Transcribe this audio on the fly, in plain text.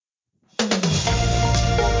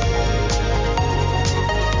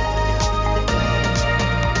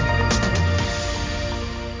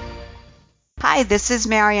Hi, this is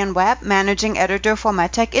Marianne Webb, Managing Editor for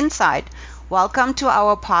MedTech Insight. Welcome to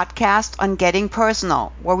our podcast on Getting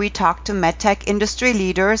Personal, where we talk to MedTech industry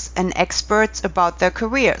leaders and experts about their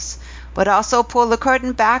careers, but also pull the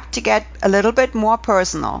curtain back to get a little bit more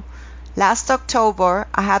personal. Last October,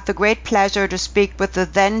 I had the great pleasure to speak with the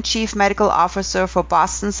then Chief Medical Officer for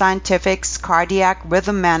Boston Scientific's Cardiac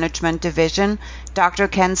Rhythm Management Division, Dr.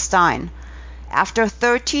 Ken Stein. After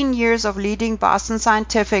 13 years of leading Boston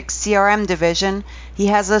Scientific's CRM division, he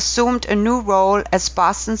has assumed a new role as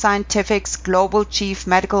Boston Scientific's Global Chief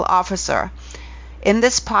Medical Officer. In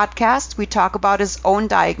this podcast, we talk about his own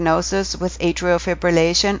diagnosis with atrial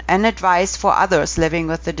fibrillation and advice for others living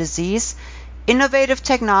with the disease, innovative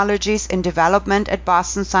technologies in development at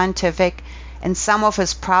Boston Scientific, and some of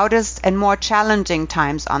his proudest and more challenging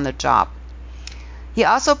times on the job. He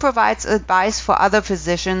also provides advice for other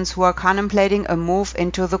physicians who are contemplating a move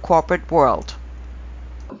into the corporate world.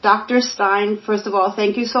 Dr. Stein, first of all,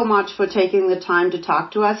 thank you so much for taking the time to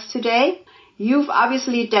talk to us today. You've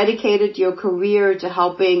obviously dedicated your career to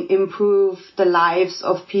helping improve the lives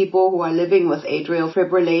of people who are living with atrial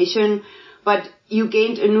fibrillation, but you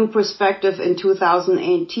gained a new perspective in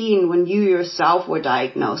 2018 when you yourself were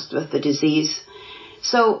diagnosed with the disease.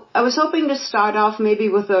 So I was hoping to start off maybe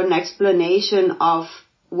with an explanation of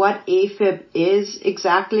what AFib is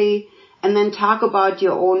exactly, and then talk about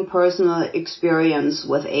your own personal experience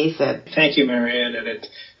with AFib. Thank you, Marianne. And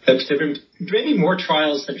there have been maybe more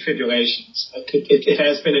trials than tribulations. It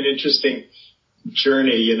has been an interesting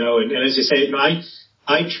journey, and as you say,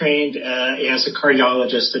 I trained as a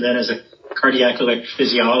cardiologist and then as a cardiac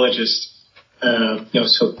electrophysiologist.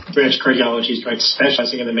 So branch cardiology is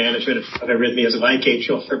specializing in the management of arrhythmias like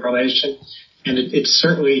atrial fibrillation. And it's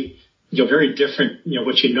certainly, very different,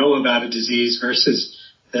 what you know about a disease versus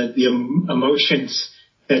the emotions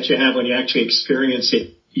that you have when you actually experience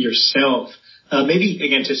it yourself. Maybe,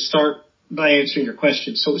 again, to start by answering your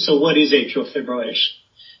question. So what is atrial fibrillation?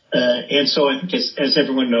 And so I think as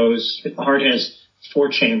everyone knows, the heart has four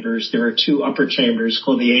chambers. There are two upper chambers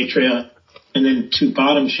called the atria, and then two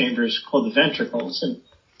bottom chambers called the ventricles. And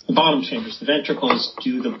the ventricles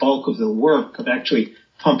do the bulk of the work of actually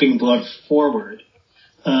pumping blood forward.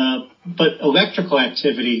 But electrical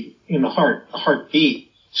activity in the heartbeat,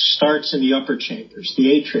 starts in the upper chambers, the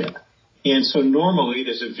atria. And so normally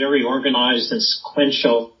there's a very organized and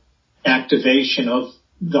sequential activation of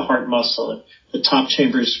the heart muscle. The top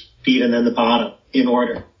chambers beat and then the bottom in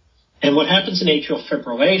order. And what happens in atrial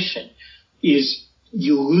fibrillation is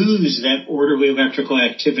you lose that orderly electrical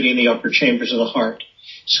activity in the upper chambers of the heart.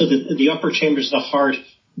 So the upper chambers of the heart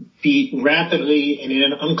beat rapidly and in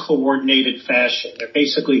an uncoordinated fashion. They're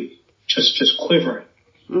basically just quivering.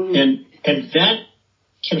 Mm-hmm. And that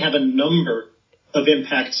can have a number of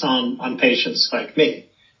impacts on patients like me.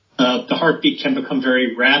 The heartbeat can become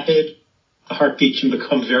very rapid. The heartbeat can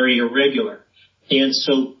become very irregular. And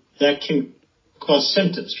so that can cause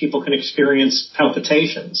symptoms. People can experience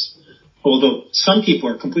palpitations, although some people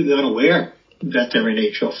are completely unaware that they're in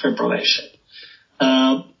atrial fibrillation.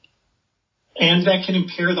 And that can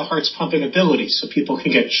impair the heart's pumping ability, so people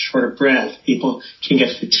can get short of breath, people can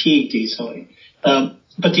get fatigued easily.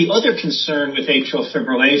 But the other concern with atrial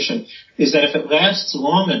fibrillation is that if it lasts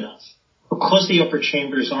long enough, because the upper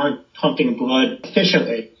chambers aren't pumping blood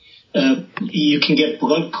efficiently, you can get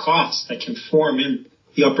blood clots that can form in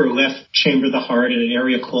the upper left chamber of the heart in an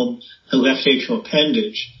area called the left atrial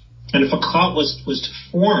appendage. And if a clot was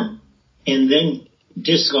to form and then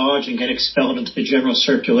dislodge and get expelled into the general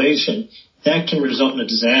circulation, that can result in a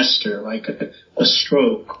disaster like a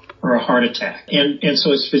stroke or a heart attack. And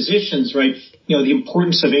so as physicians, the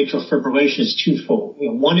importance of atrial fibrillation is twofold.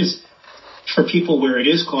 One is for people where it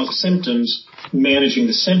is causing symptoms, managing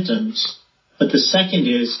the symptoms. But the second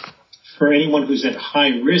is for anyone who's at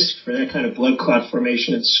high risk for that kind of blood clot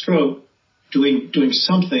formation and stroke, doing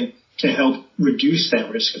something to help reduce that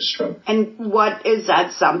risk of stroke. And what is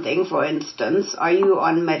that something, for instance? Are you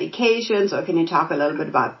on medications, or can you talk a little bit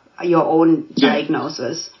about your own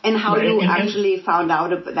diagnosis and how you actually found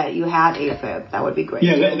out that you had AFib? That would be great.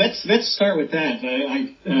 Yeah, let's start with that.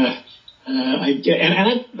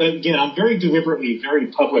 I'm very deliberately very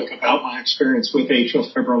public about my experience with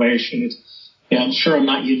atrial fibrillation. I'm sure I'm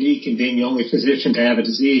not unique in being the only physician to have a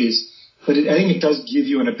disease, but I think it does give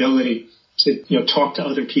you an ability to talk to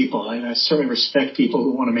other people. I certainly respect people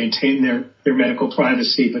who want to maintain their medical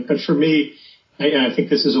privacy, but for me, I think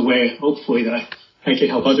this is a way, hopefully, that I can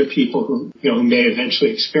help other people who may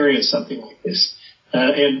eventually experience something like this.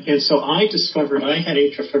 And so I discovered I had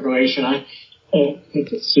atrial fibrillation.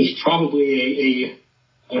 This was probably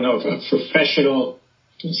a professional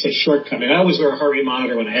say shortcoming. I always wear a heart rate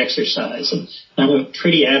monitor when I exercise, and I'm a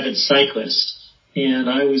pretty avid cyclist. And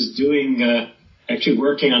I was actually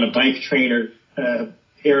working on a bike trainer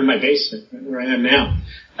here in my basement where I am now,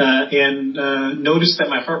 and noticed that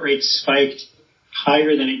my heart rate spiked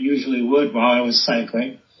higher than it usually would while I was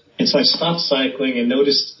cycling. And so I stopped cycling and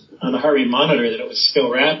noticed on the heart rate monitor that it was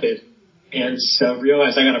still rapid, and so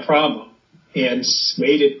realized I got a problem and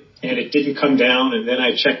waited, and it didn't come down. And then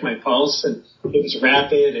I checked my pulse, and it was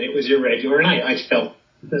rapid and it was irregular, and I felt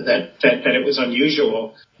that it was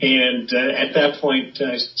unusual. And at that point,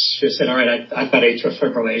 I just said, all right, I've got atrial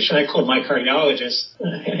fibrillation. I called my cardiologist.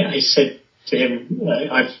 I said to him,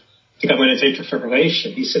 I think I'm going to atrial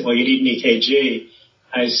fibrillation. He said, well, you need an EKG.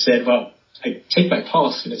 I said, well, I take my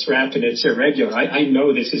pulse and it's rapid, it's irregular. I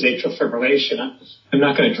know this is atrial fibrillation. I'm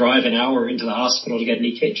not going to drive an hour into the hospital to get an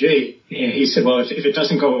EKG. And he said, well, if it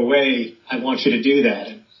doesn't go away, I want you to do that.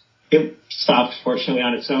 And it stopped, fortunately,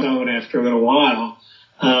 on its own after a little while.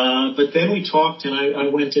 But then we talked, and I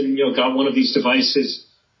went and got one of these devices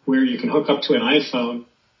where you can hook up to an iPhone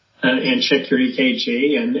and check your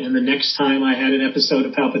EKG. And the next time I had an episode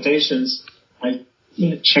of palpitations, I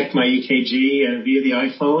checked my EKG via the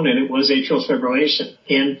iPhone, and it was atrial fibrillation.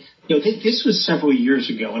 And this was several years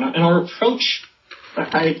ago, and our approach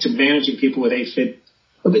to managing people with AFib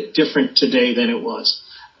a bit different today than it was.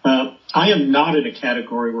 I am not in a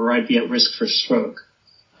category where I'd be at risk for stroke.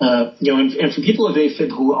 And for people with AFib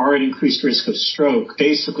who are at increased risk of stroke,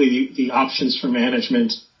 basically the options for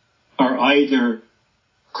management are either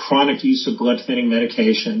chronic use of blood thinning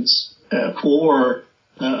medications or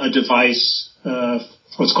a device,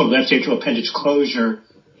 what's called left atrial appendage closure.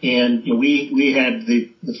 And we had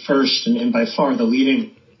the first and by far the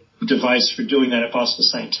leading device for doing that at Boston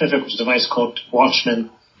Scientific, which is a device called Watchman,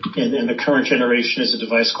 and the current generation is a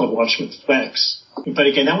device called Watchman Flex. But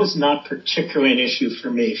again, that was not particularly an issue for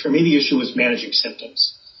me. For me, the issue was managing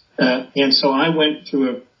symptoms. And so I went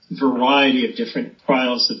through a variety of different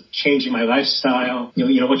trials of changing my lifestyle.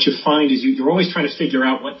 What you find is you're always trying to figure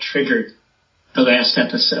out what triggered the last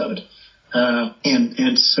episode.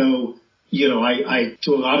 And so, I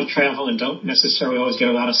do a lot of travel and don't necessarily always get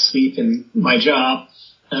a lot of sleep in my job.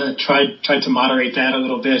 Tried to moderate that a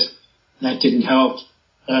little bit. That didn't help.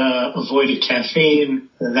 Avoided caffeine.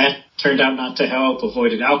 That turned out not to help.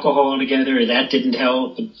 Avoided alcohol altogether. That didn't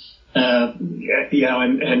help. And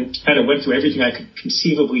kind of went through everything I could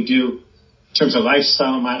conceivably do in terms of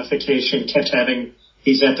lifestyle modification. Kept having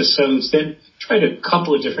these episodes. Then tried a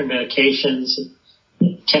couple of different medications.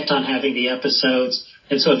 Kept on having the episodes.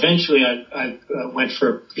 And so eventually I went for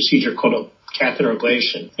a procedure called a catheter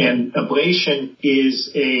ablation. And ablation is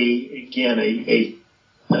a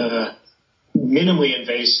minimally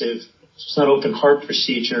invasive, it's not open heart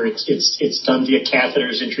procedure. It's done via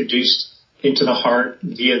catheters introduced into the heart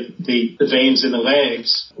via the veins in the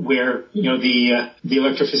legs, where the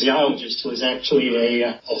electrophysiologist, who is actually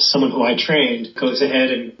someone who I trained, goes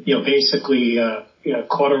ahead and basically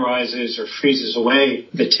cauterizes or freezes away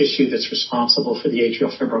the tissue that's responsible for the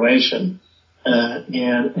atrial fibrillation.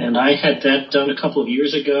 And I had that done a couple of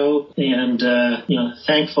years ago, and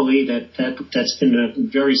thankfully that's been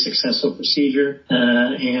a very successful procedure.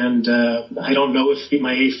 And I don't know if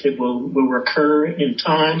my AFib will recur in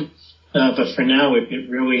time, but for now it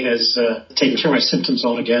really has taken care of my symptoms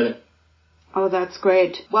altogether. Oh, that's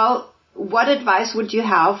great. Well, what advice would you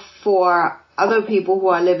have for other people who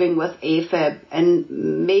are living with AFib and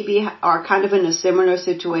maybe are kind of in a similar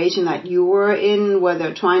situation that you were in, where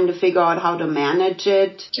they're trying to figure out how to manage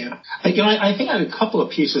it? Yeah, I think I have a couple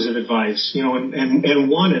of pieces of advice, and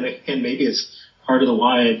one, and maybe it's part of the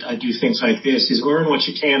why I do things like this, is learn what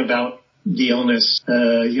you can about the illness.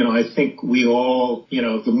 I think we all,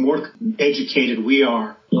 the more educated we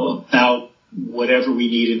are about whatever we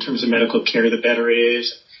need in terms of medical care, the better it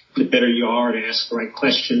is. The better you are to ask the right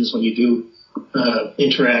questions when you do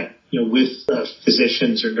interact, with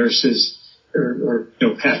physicians or nurses, or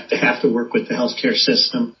have to work with the healthcare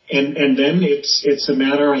system. And then it's a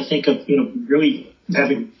matter, I think, of really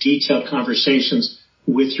having detailed conversations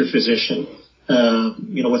with your physician.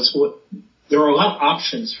 There are a lot of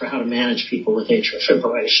options for how to manage people with atrial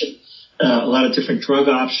fibrillation. A lot of different drug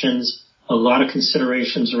options, a lot of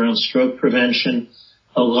considerations around stroke prevention,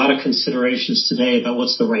 a lot of considerations today about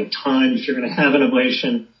what's the right time if you're going to have an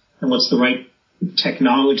ablation, and what's the right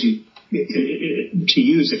technology to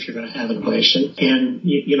use if you're going to have an ablation. And,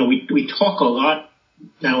 we talk a lot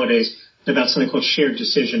nowadays about something called shared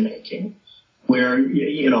decision making, where,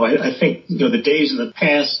 I think, the days of the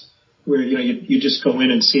past where, you just go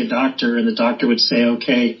in and see a doctor and the doctor would say,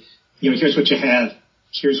 okay, here's what you have,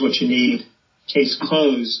 here's what you need, case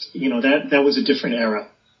closed. That was a different era.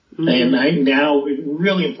 And now it's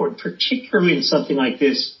really important, particularly in something like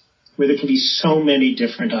this, where there can be so many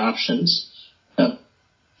different options,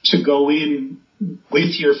 to go in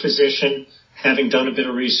with your physician, having done a bit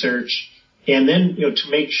of research, and then, to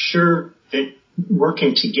make sure that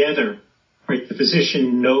working together, right, the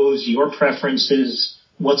physician knows your preferences,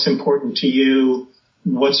 what's important to you,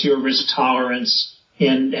 what's your risk tolerance,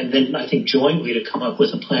 and then I think jointly to come up with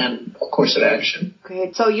a plan, a course of action.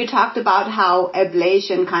 Great. So you talked about how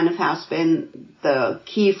ablation kind of has been the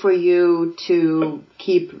key for you to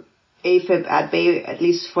keep AFib at bay, at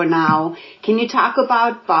least for now. Can you talk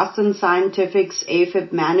about Boston Scientific's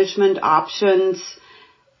AFib management options?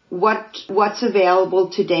 What's available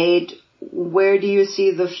to date? Where do you see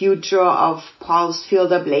the future of pulsed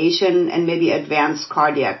field ablation and maybe advanced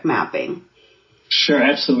cardiac mapping? Sure,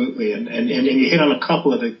 absolutely. And you hit on a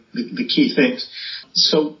couple of the key things.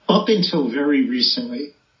 So up until very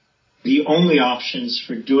recently, the only options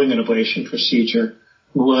for doing an ablation procedure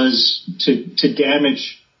was to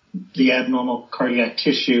damage the abnormal cardiac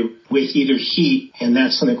tissue with either heat, and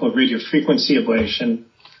that's something called radiofrequency ablation,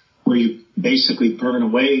 where you basically burn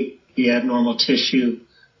away the abnormal tissue,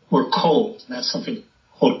 or cold, and that's something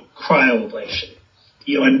called cryoablation.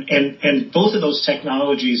 And both of those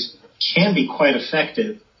technologies can be quite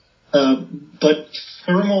effective, but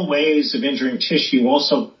thermal ways of injuring tissue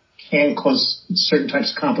also can cause certain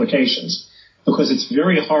types of complications, because it's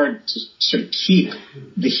very hard to sort of keep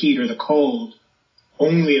the heat or the cold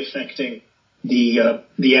only affecting the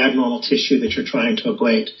abnormal tissue that you're trying to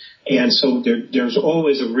ablate. And so there's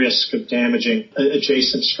always a risk of damaging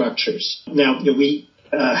adjacent structures. Now, we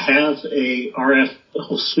have a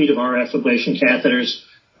whole suite of RF ablation catheters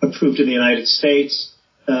approved in the United States.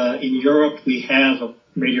 In Europe, we have a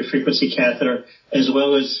radiofrequency catheter as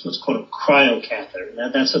well as what's called a cryocatheter. Now,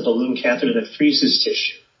 that's a balloon catheter that freezes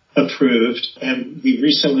tissue, approved. And we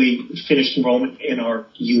recently finished enrollment in our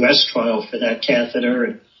U.S. trial for that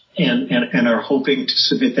catheter and are hoping to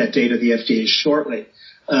submit that data to the FDA shortly.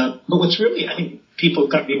 But what's really, I think, people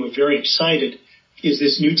were very excited is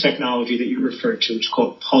this new technology that you referred to, which is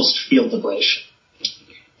called pulsed field ablation.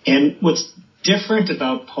 And what's different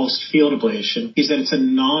about pulsed field ablation is that it's a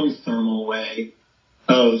non-thermal way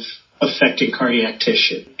of affecting cardiac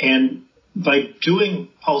tissue. And by doing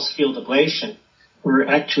pulsed field ablation, we're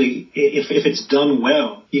actually, if it's done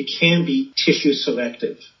well, you can be tissue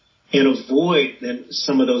selective and avoid then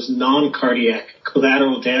some of those non-cardiac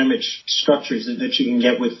collateral damage structures that you can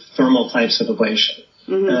get with thermal types of ablation.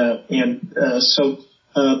 So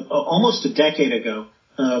almost a decade ago,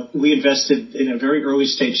 we invested in a very early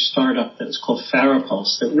stage startup that was called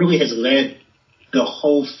Farapulse that really has led the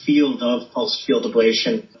whole field of pulsed field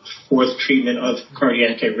ablation for the treatment of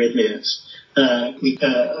cardiac arrhythmias. We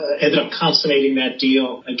ended up consummating that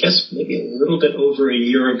deal, I guess, maybe a little bit over a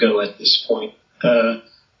year ago at this point. So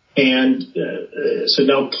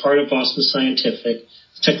now part of Boston Scientific.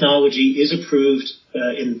 Technology is approved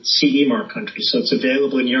in CE mark countries, so it's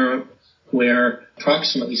available in Europe, where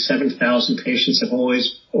approximately 7,000 patients have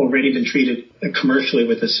already been treated commercially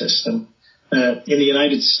with the system. In the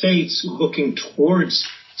United States, looking towards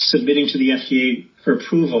submitting to the FDA for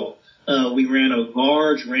approval, we ran a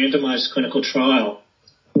large randomized clinical trial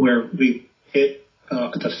where we hit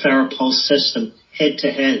the Farapulse system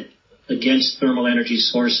head-to-head against thermal energy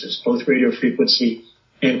sources, both radiofrequency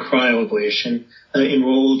and cryoablation.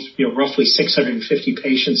 Enrolled roughly 650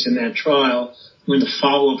 patients in that trial. We're in the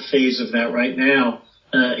follow-up phase of that right now,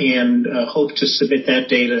 and hope to submit that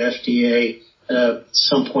data to FDA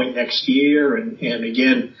some point next year. And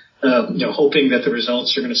again, hoping that the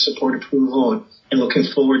results are going to support approval, and looking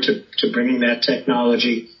forward to bringing that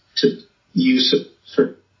technology to use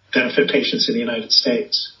for benefit patients in the United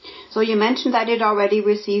States. So you mentioned that it already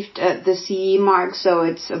received the CE mark, so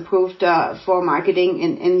it's approved for marketing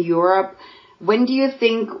in Europe. When do you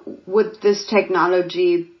think would this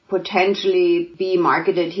technology potentially be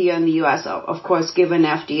marketed here in the U.S., of course, given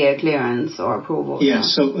FDA clearance or approval? Yeah,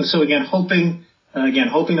 so again, hoping the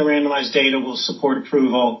randomized data will support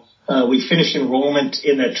approval. We finished enrollment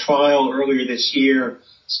in that trial earlier this year.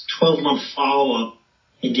 It's a 12-month follow-up,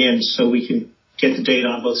 again, so we can get the data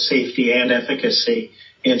on both safety and efficacy.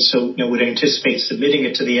 And so, would anticipate submitting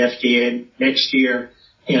it to the FDA next year.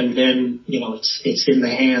 And then, it's in the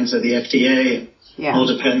hands of the FDA. Yeah. It all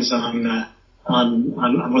depends on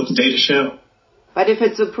what the data show. But if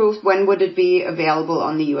it's approved, when would it be available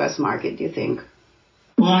on the U.S. market, do you think?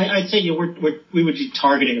 Well, I'd say we would be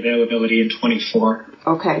targeting availability in 24.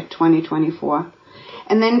 Okay, 2024.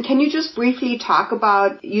 And then can you just briefly talk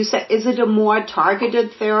about, you said, is it a more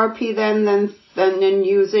targeted therapy than in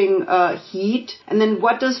using heat? And then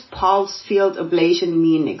what does pulse field ablation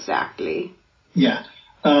mean exactly? Yeah.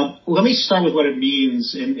 Let me start with what it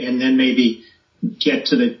means and then maybe get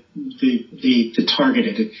to the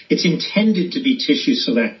targeted. It's intended to be tissue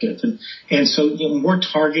selective. And so more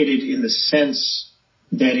targeted in the sense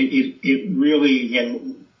that it really,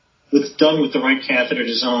 again, it's done with the right catheter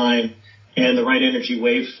design and the right energy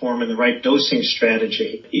waveform and the right dosing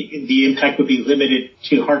strategy, the impact would be limited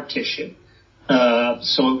to heart tissue.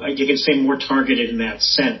 So you can say more targeted in that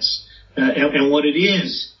sense. And what it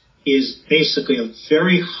is basically a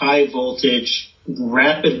very high voltage,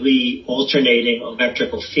 rapidly alternating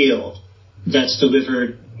electrical field that's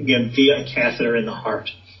delivered, again, via a catheter in the heart.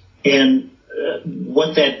 And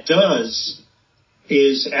what that does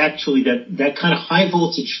is actually that kind of high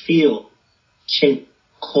voltage field can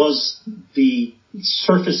cause the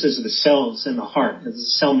surfaces of the cells in the heart, the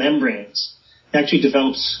cell membranes, actually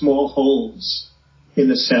develop small holes in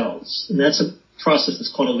the cells. And that's a process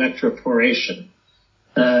that's called electroporation.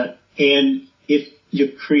 And if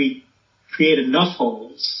you create enough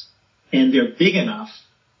holes and they're big enough,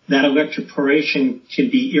 that electroporation can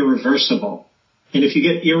be irreversible. And if you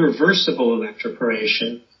get irreversible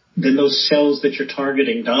electroporation, then those cells that you're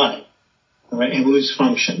targeting die, right, and lose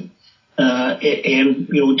function. And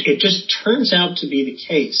it just turns out to be the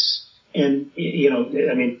case. And,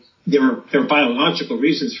 there are biological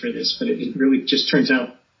reasons for this, but it really just turns out,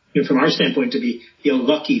 from our standpoint, to be a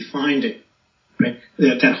lucky finding, right?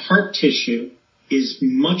 That heart tissue is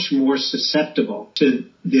much more susceptible to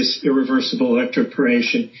this irreversible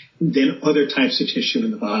electroporation than other types of tissue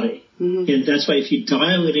in the body. Mm-hmm. And that's why if you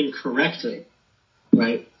dial it in correctly,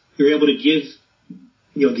 right, you're able to give,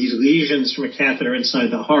 these lesions from a catheter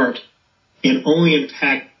inside the heart and only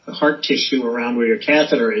impact the heart tissue around where your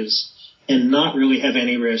catheter is and not really have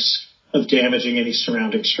any risk of damaging any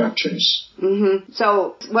surrounding structures. Mm-hmm.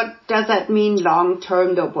 So what does that mean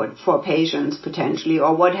long-term, though, for patients potentially?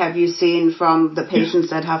 Or what have you seen from the patients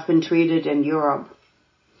that have been treated in Europe?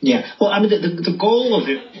 Yeah. Well, the goal of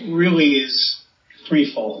it really is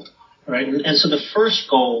threefold, right? And so the first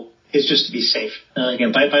goal is just to be safe.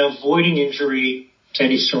 Again, by avoiding injury to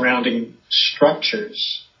any surrounding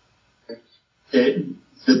structures,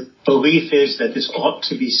 the belief is that this ought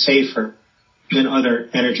to be safer than other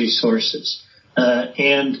energy sources.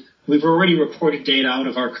 And we've already reported data out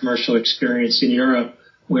of our commercial experience in Europe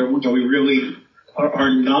where we really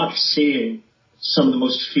are not seeing some of the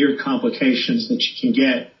most feared complications that you can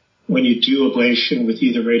get when you do ablation with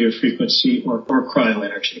either radiofrequency or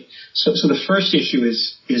cryoenergy. So the first issue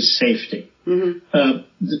is safety. Mm-hmm.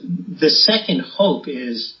 The second hope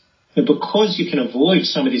is that because you can avoid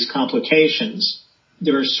some of these complications,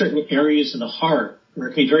 there are certain areas in the heart where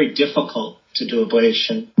it can be very difficult to do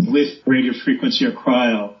ablation with radiofrequency or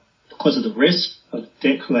cryo because of the risk of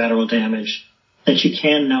collateral damage that you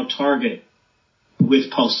can now target with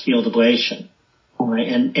pulse field ablation. Right?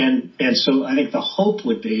 And so I think the hope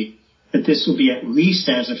would be that this will be at least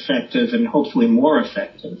as effective and hopefully more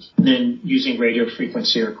effective than using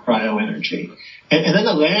radiofrequency or cryoenergy. And then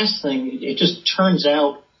the last thing, it just turns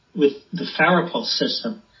out with the FARAPulse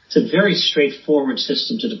system, it's a very straightforward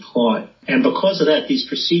system to deploy. And because of that, these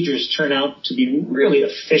procedures turn out to be really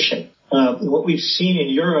efficient. What we've seen in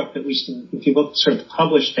Europe, at least if you look at sort of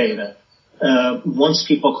published data, once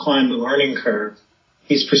people climb the learning curve,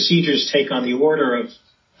 these procedures take on the order of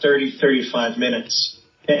 30, 35 minutes.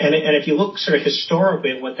 And if you look sort of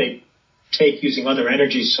historically at what they take using other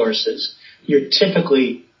energy sources, you're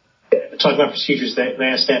typically talking about procedures that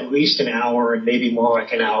last at least an hour and maybe more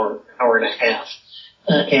like an hour, hour and a half.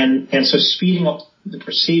 And so speeding up the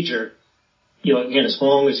procedure, again, as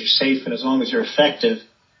long as you're safe and as long as you're effective,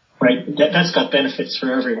 right, that's got benefits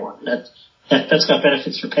for everyone. That's got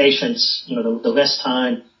benefits for patients. The less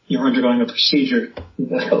time you're undergoing a procedure,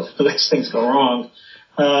 the less things go wrong.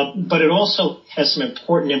 But it also has some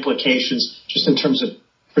important implications just in terms of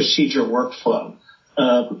procedure workflow.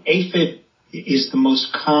 AFib is the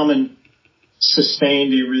most common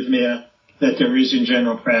sustained arrhythmia that there is in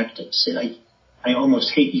general practice. I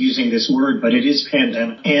almost hate using this word, but it is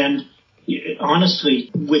pandemic. And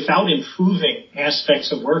honestly, without improving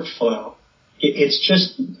aspects of workflow, it's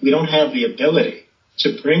just we don't have the ability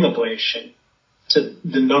to bring ablation to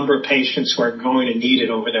the number of patients who are going to need it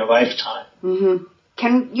over their lifetime. Mm-hmm.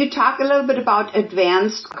 Can you talk a little bit about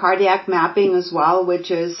advanced cardiac mapping as well, which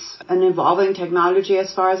is an evolving technology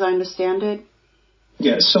as far as I understand it?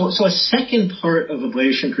 Yeah, so a second part of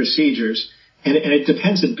ablation procedures, and it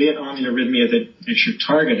depends a bit on the arrhythmia that you're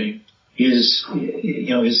targeting, is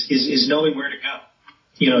knowing where to go.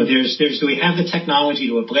 do we have the technology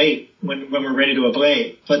to ablate when we're ready to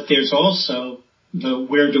ablate? But there's also the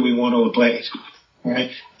where do we want to ablate,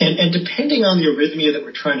 right? And depending on the arrhythmia that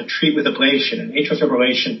we're trying to treat with ablation, and atrial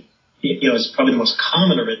fibrillation, is probably the most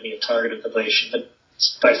common arrhythmia target of ablation, but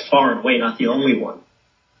it's by far and away not the only one,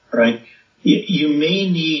 right? You may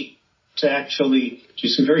need to actually do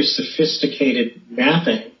some very sophisticated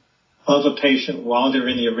mapping of a patient while they're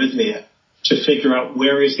in the arrhythmia to figure out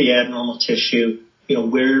where is the abnormal tissue,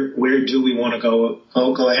 where do we want to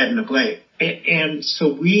go ahead and ablate. And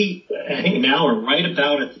so I think now are right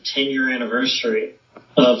about at the 10-year anniversary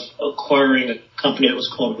of acquiring a company that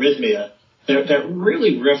was called Rhythmia that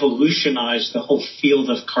really revolutionized the whole field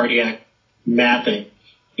of cardiac mapping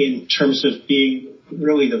in terms of being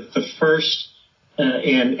really the first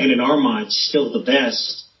and in our minds still the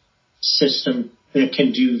best system that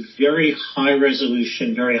can do very high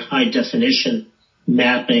resolution, very high definition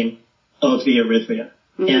mapping of the arrhythmia.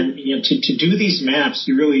 Mm-hmm. And to do these maps,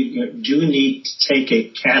 you really do need to take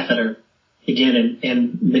a catheter again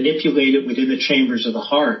and manipulate it within the chambers of the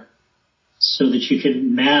heart so that you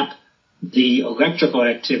can map the electrical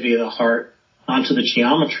activity of the heart onto the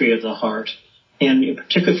geometry of the heart, and in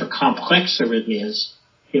particular for complex arrhythmias,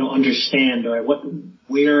 understand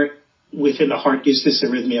where within the heart is this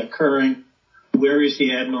arrhythmia occurring, where is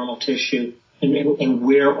the abnormal tissue, and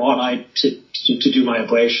where ought I to do my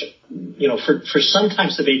ablation. For some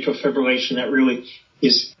types of atrial fibrillation, that really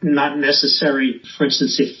is not necessary. For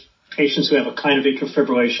instance, if patients who have a kind of atrial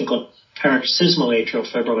fibrillation called paroxysmal atrial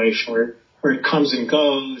fibrillation, where it comes and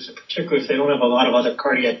goes, and particularly if they don't have a lot of other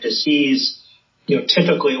cardiac disease,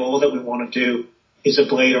 typically all that we want to do is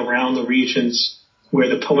ablate around the regions where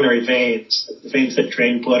the pulmonary veins, the veins that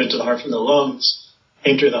drain blood into the heart from the lungs,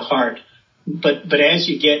 enter the heart. But as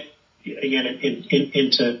you get, again,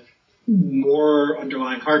 into more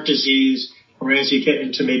underlying heart disease, or as you get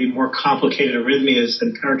into maybe more complicated arrhythmias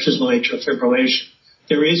than paroxysmal atrial fibrillation,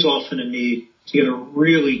 there is often a need to get a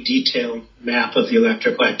really detailed map of the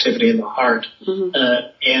electrical activity in the heart. Mm-hmm.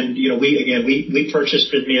 And we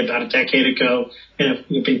purchased Rhythmia about a decade ago, and have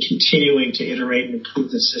been continuing to iterate and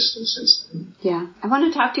improve the system since then. Yeah, I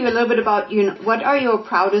want to talk to you a little bit about what are your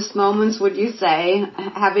proudest moments, would you say,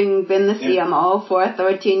 having been the CMO for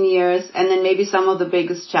 13 years, and then maybe some of the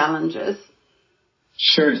biggest challenges.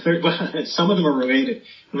 Sure, some of them are related.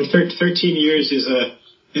 13 years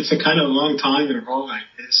it's a kind of long time in a role like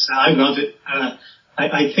this. I love it.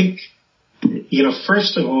 I think,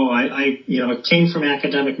 first of all, I came from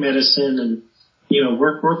academic medicine and,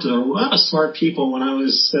 worked with a lot of smart people when I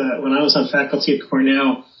was on faculty at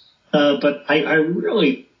Cornell. But I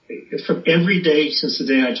really, from every day since the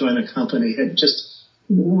day I joined the company, had just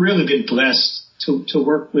really been blessed to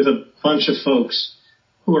work with a bunch of folks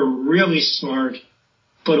who are really smart,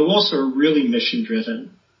 but who also are really mission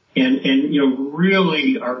driven. And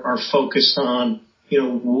really are focused on,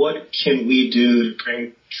 what can we do to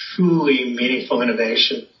bring truly meaningful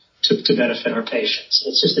innovation to benefit our patients.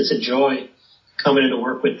 It's a joy coming in to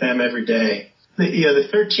work with them every day. The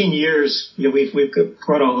 13 years, we've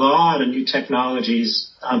brought a lot of new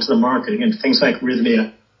technologies onto the market, again, things like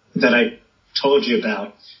Rhythmia that I told you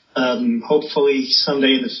about. Hopefully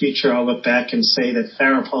someday in the future I'll look back and say that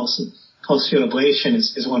Farapulse and pulse field ablation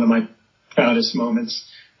is one of my proudest moments.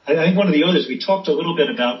 I think one of the others, we talked a little bit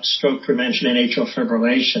about stroke prevention and atrial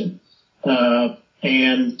fibrillation.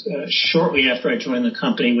 And shortly after I joined the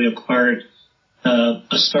company, we acquired a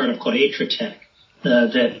startup called Atritech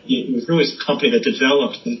that was really a company that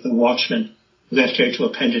developed the Watchman left atrial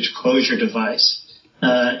appendage closure device.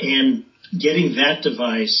 And getting that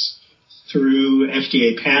device through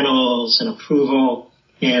FDA panels and approval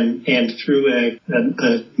and through a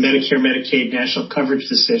Medicare, Medicaid national coverage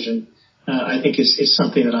decision, I think is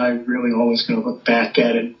something that I really always going to look back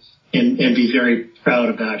at and be very proud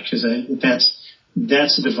about, because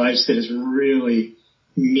that's a device that has really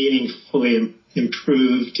meaningfully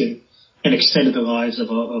improved and extended the lives of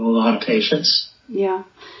a lot of patients. Yeah.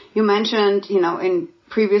 You mentioned,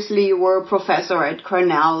 previously you were a professor at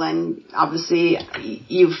Cornell, and obviously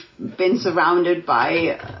you've been surrounded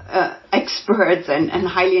by experts and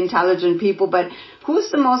highly intelligent people, but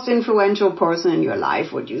who's the most influential person in your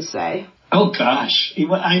life, would you say? Oh, gosh. I'm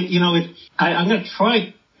going to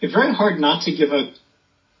try. It's very hard not to give a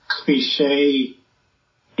cliche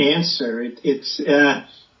answer.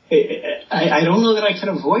 I don't know that I can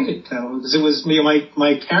avoid it, though, because it was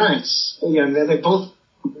my parents. They both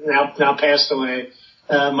now passed away.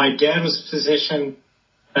 My dad was a physician,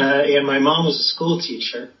 and my mom was a school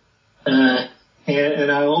teacher.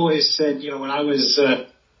 And I always said, when I was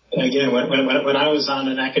when I was on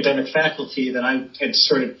an academic faculty, that I had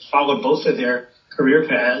sort of followed both of their career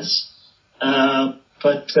paths.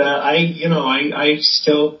 But I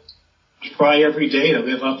still try every day to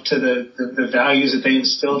live up to the values that they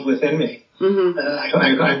instilled within me. Mm-hmm. I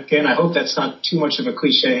hope that's not too much of a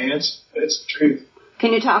cliche answer, but it's the truth.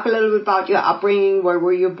 Can you talk a little bit about your upbringing? Where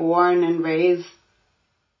were you born and raised?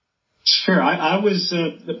 Sure. I was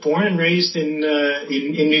born and raised in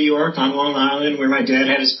New York on Long Island, where my dad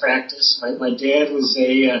had his practice. My dad was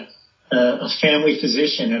a family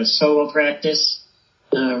physician at a solo practice,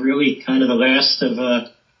 really kind of the last of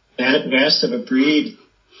a breed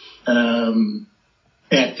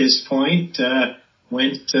at this point.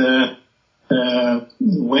 Went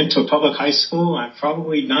to a public high school. I'm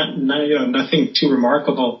probably nothing too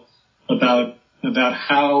remarkable about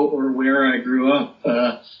how or where I grew up.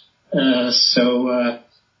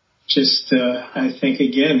 I think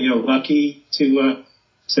again, lucky to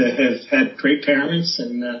have had great parents,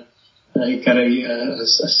 and I got a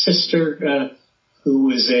sister who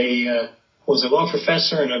was a law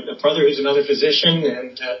professor, and a brother who's another physician,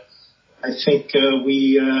 and I think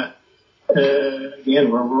we're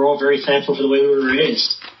all very thankful for the way we were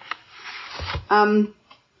raised.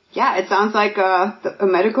 Yeah, it sounds like a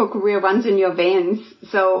medical career runs in your veins.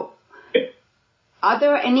 So, are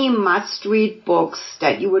there any must-read books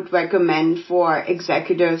that you would recommend for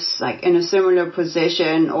executives like in a similar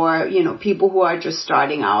position, or people who are just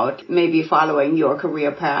starting out, maybe following your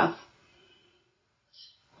career path?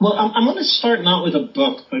 Well, I'm going to start not with a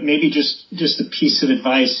book, but maybe just a piece of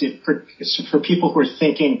advice for people who are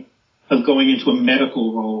thinking of going into a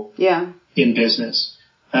medical role in business.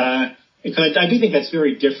 Because I do think that's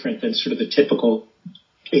very different than sort of the typical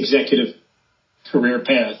executive career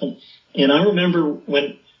path. And I remember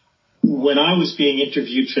when I was being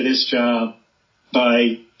interviewed for this job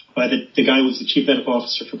by the guy who was the chief medical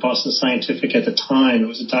officer for Boston Scientific at the time. It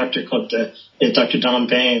was a doctor called Dr. Don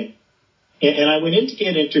Bain. And I went in to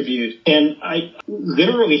get interviewed, and I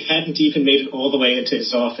literally hadn't even made it all the way into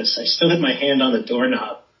his office. I still had my hand on the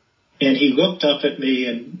doorknob. And he looked up at me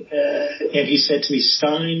and he said to me,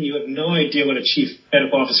 "Stein, you have no idea what a chief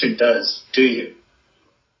medical officer does, do you?"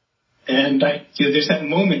 And there's that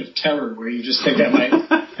moment of terror where you just think, am I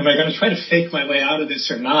going to try to fake my way out of this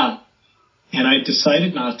or not? And I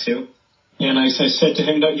decided not to. And I said to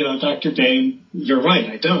him, "Dr. Bain, you're right,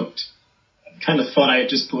 I don't." I kind of thought I had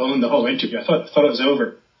just blown the whole interview. I thought it was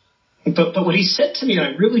over. But what he said to me, and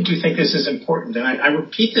I really do think this is important, and I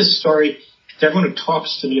repeat this story to everyone who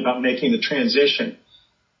talks to me about making the transition,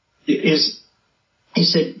 is he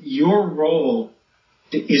said, your role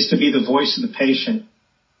is to be the voice of the patient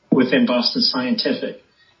within Boston Scientific,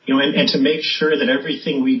 and to make sure that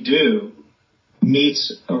everything we do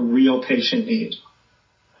meets a real patient need.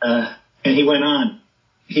 And he went on.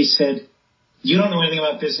 He said, "You don't know anything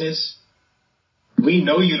about business. We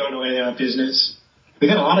know you don't know anything about business. We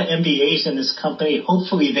got a lot of MBAs in this company.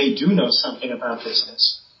 Hopefully they do know something about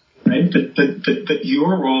business, right? But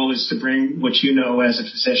your role is to bring what you know as a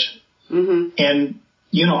physician." Mm-hmm. And,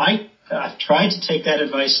 I've tried to take that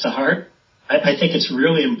advice to heart. I think it's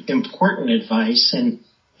really important advice. And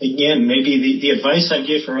again, maybe the advice I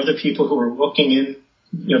give for other people who are looking in,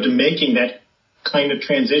 to making that kind of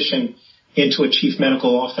transition into a chief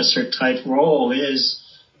medical officer type role is,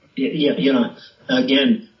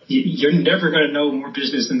 again, you're never going to know more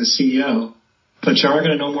business than the CEO, but you are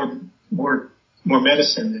going to know more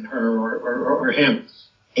medicine than her or him.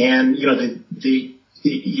 And,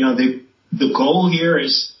 the goal here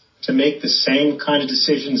is to make the same kind of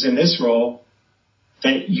decisions in this role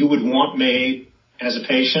that you would want made as a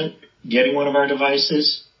patient getting one of our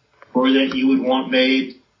devices, or that you would want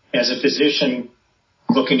made as a physician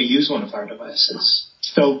looking to use one of our devices.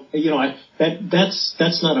 So,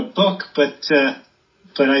 that's not a book, but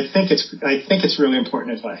I think it's really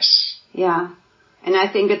important advice. Yeah. And I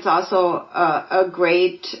think it's also a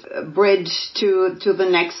great bridge to the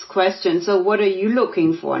next question. So what are you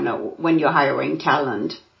looking for now when you're hiring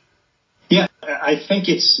talent? Yeah, I think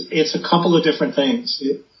it's a couple of different things.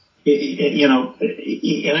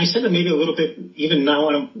 And I said it maybe a little bit even not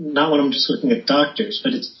when I'm just looking at doctors,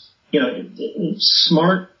 but it's,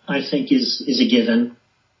 smart, I think is a given.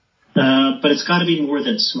 But it's got to be more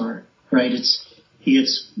than smart, right? It's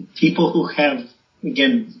people who have,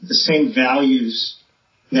 again, the same values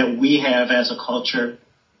that we have as a culture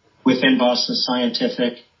within Boston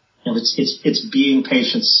Scientific. It's being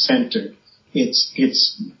patient-centered.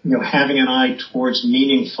 It's having an eye towards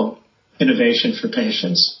meaningful innovation for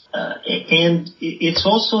patients. And it's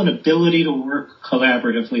also an ability to work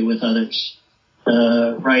collaboratively with others,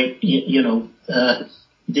 right?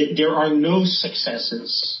 There are no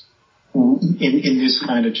successes in this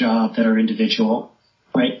kind of job that are individual.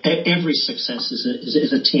 right? Every success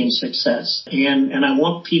is a team success. And I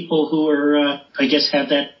want people who are, I guess, have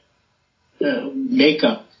that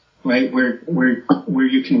makeup, right? Where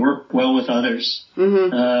you can work well with others.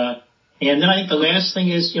 Mm-hmm. And then I think the last thing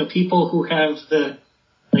is, people who have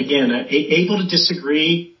able to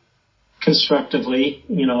disagree constructively.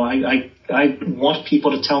 I want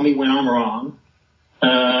people to tell me when I'm wrong.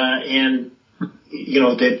 And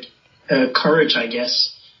that courage, I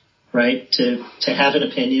guess, right, to have an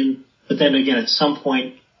opinion. But then again, at some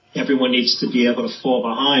point, everyone needs to be able to fall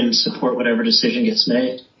behind and support whatever decision gets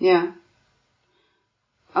made. Yeah.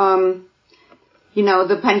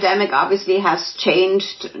 The pandemic obviously has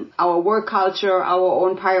changed our work culture, our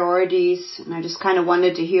own priorities, and I just kind of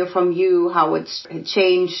wanted to hear from you how it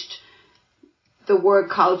changed the work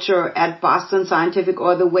culture at Boston Scientific,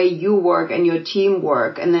 or the way you work and your team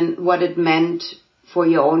work, and then what it meant for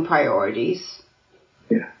your own priorities.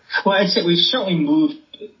 Yeah. Well, I'd say we've certainly moved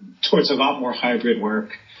towards a lot more hybrid work.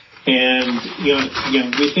 And,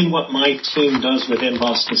 within what my team does within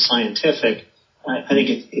Boston Scientific, I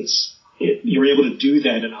think you're able to do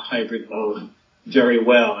that in a hybrid mode very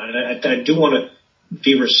well. And I do want to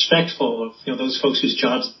be respectful of, those folks whose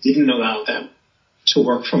jobs didn't allow them to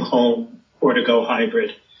work from home or to go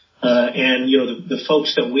hybrid. And the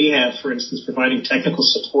folks that we have, for instance, providing technical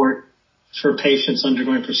support for patients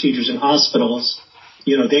undergoing procedures in hospitals,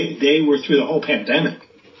 they were through the whole pandemic.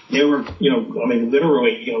 They were,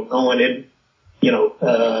 literally, going in,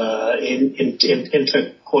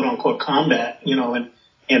 into quote unquote combat,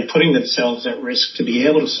 and putting themselves at risk to be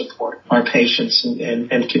able to support our patients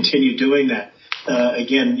and continue doing that.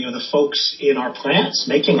 Again, the folks in our plants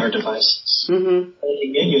making our devices. Mm-hmm.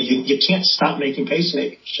 Again, you can't stop making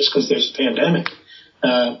pacemakers just because there's a pandemic.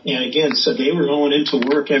 And again, so they were going into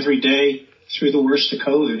work every day through the worst of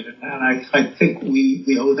COVID. And I think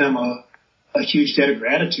we owe them a huge debt of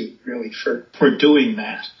gratitude, really, for doing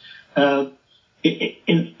that. And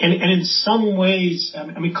in some ways,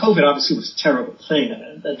 COVID obviously was a terrible thing.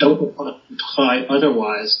 And I don't want to imply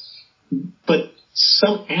otherwise. But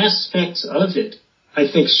some aspects of it, I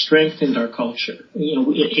think, strengthened our culture.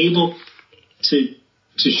 We're able to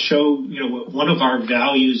show, one of our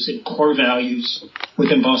values and core values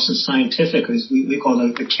within Boston Scientific is we call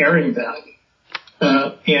it the caring value.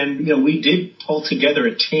 And we did pull together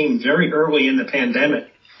a team very early in the pandemic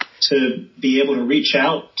to be able to reach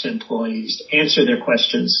out to employees, to answer their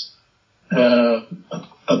questions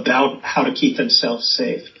about how to keep themselves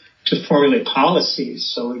safe, to formulate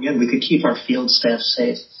policies. So again, we could keep our field staff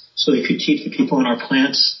safe, so we could keep the people in our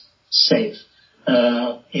plants safe.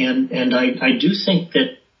 And I do think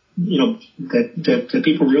that, that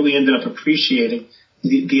people really ended up appreciating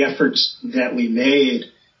the efforts that we made,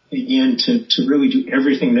 again, to really do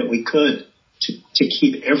everything that we could to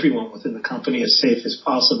keep everyone within the company as safe as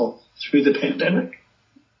possible through the pandemic.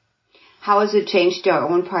 How has it changed your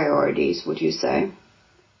own priorities, would you say?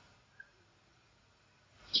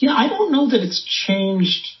 Yeah, I don't know that it's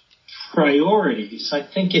changed priorities. I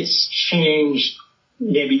think it's changed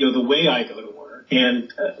maybe the way I go to work.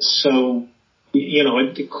 And so,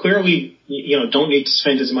 it clearly, don't need to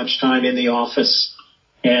spend as much time in the office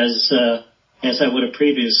as I would have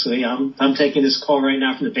previously. I'm taking this call right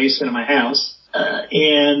now from the basement of my house.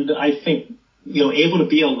 And I think, able to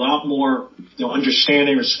be a lot more,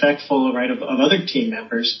 understanding, respectful, right, of other team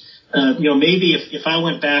members. Maybe if I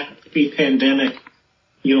went back pre-pandemic,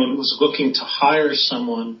 and was looking to hire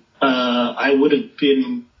someone, I would have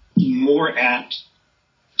been more apt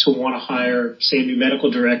to want to hire, say, a new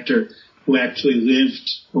medical director who actually lived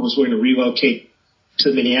or was going to relocate to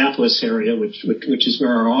the Minneapolis area, which is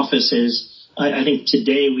where our office is. I think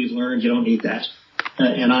today we've learned you don't need that.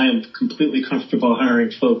 And I am completely comfortable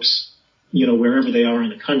hiring folks, wherever they are in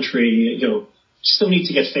the country. Still need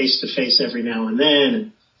to get face-to-face every now and then,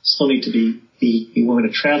 and still need to be willing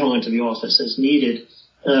to travel into the office as needed.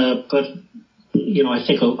 But I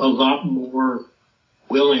think a lot more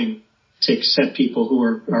willing to accept people who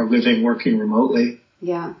are living, working remotely.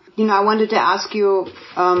 Yeah. I wanted to ask you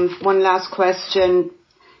one last question.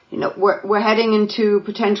 We're heading into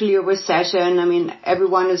potentially a recession.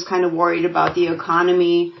 Everyone is kind of worried about the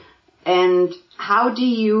economy. And how do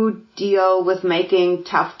you deal with making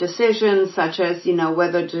tough decisions, such as,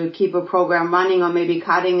 whether to keep a program running or maybe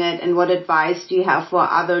cutting it? And what advice do you have for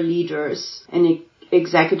other leaders in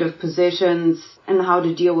executive positions, and how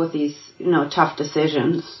to deal with these, tough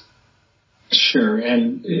decisions? Sure.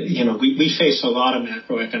 And, we face a lot of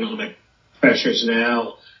macroeconomic pressures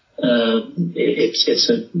now. It's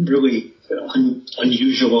a really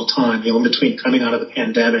unusual time, in between coming out of the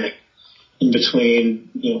pandemic in between,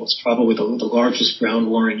 it's probably the largest ground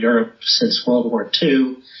war in Europe since World War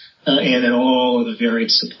II, and then all of the varied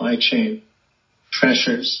supply chain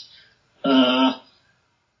pressures.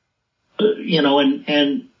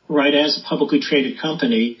 And right, as a publicly traded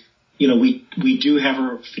company, we do have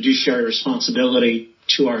a fiduciary responsibility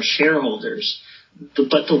to our shareholders.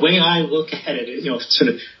 But the way I look at it, sort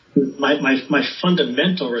of my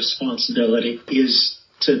fundamental responsibility is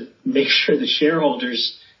to make sure the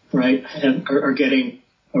shareholders, right, are getting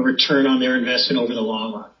a return on their investment over the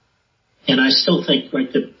long run. And I still think,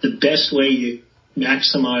 right, the best way you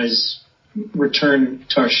maximize return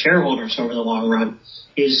to our shareholders over the long run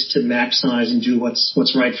is to maximize and do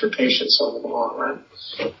what's right for patients over the long run.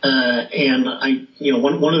 And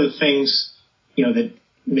one of the things, that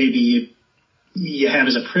maybe you have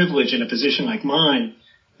as a privilege in a position like mine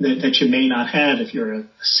that you may not have if you're a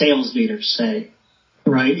sales leader, say,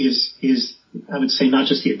 right, is I would say not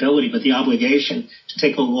just the ability, but the obligation to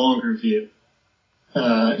take a longer view.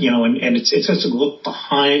 And it's just to look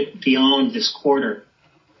beyond this quarter,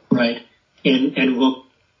 right, and look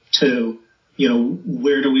to,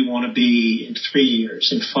 where do we want to be in 3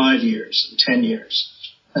 years, in 5 years, in 10 years.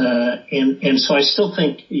 And so I still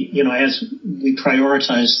think, as we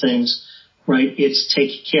prioritize things, right, it's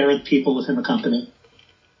take care of the people within the company.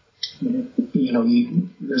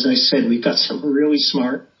 As I said, we've got some really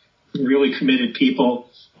smart, really committed people,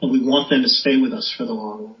 and we want them to stay with us for the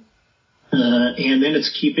long run. And then it's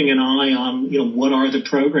keeping an eye on, what are the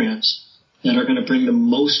programs that are going to bring the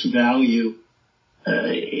most value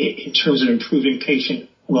in terms of improving patient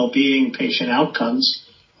well-being, patient outcomes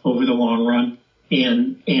over the long run,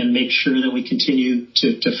 and make sure that we continue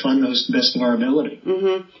to fund those to the best of our ability.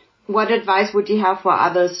 Mm-hmm. What advice would you have for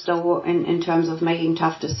others, though, in terms of making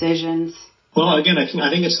tough decisions? Well, again, I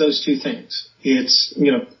think it's those two things. It's,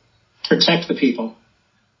 protect the people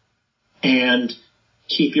and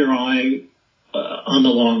keep your eye on the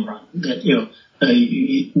long run. That,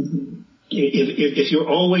 if you're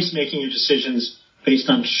always making your decisions based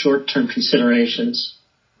on short-term considerations,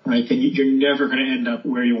 right, then you're never going to end up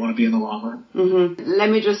where you want to be in the long run. Mm-hmm. Let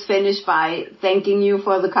me just finish by thanking you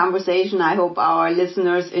for the conversation. I hope our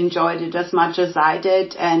listeners enjoyed it as much as I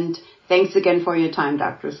did. And thanks again for your time,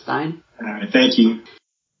 Dr. Stein. All right. Thank you.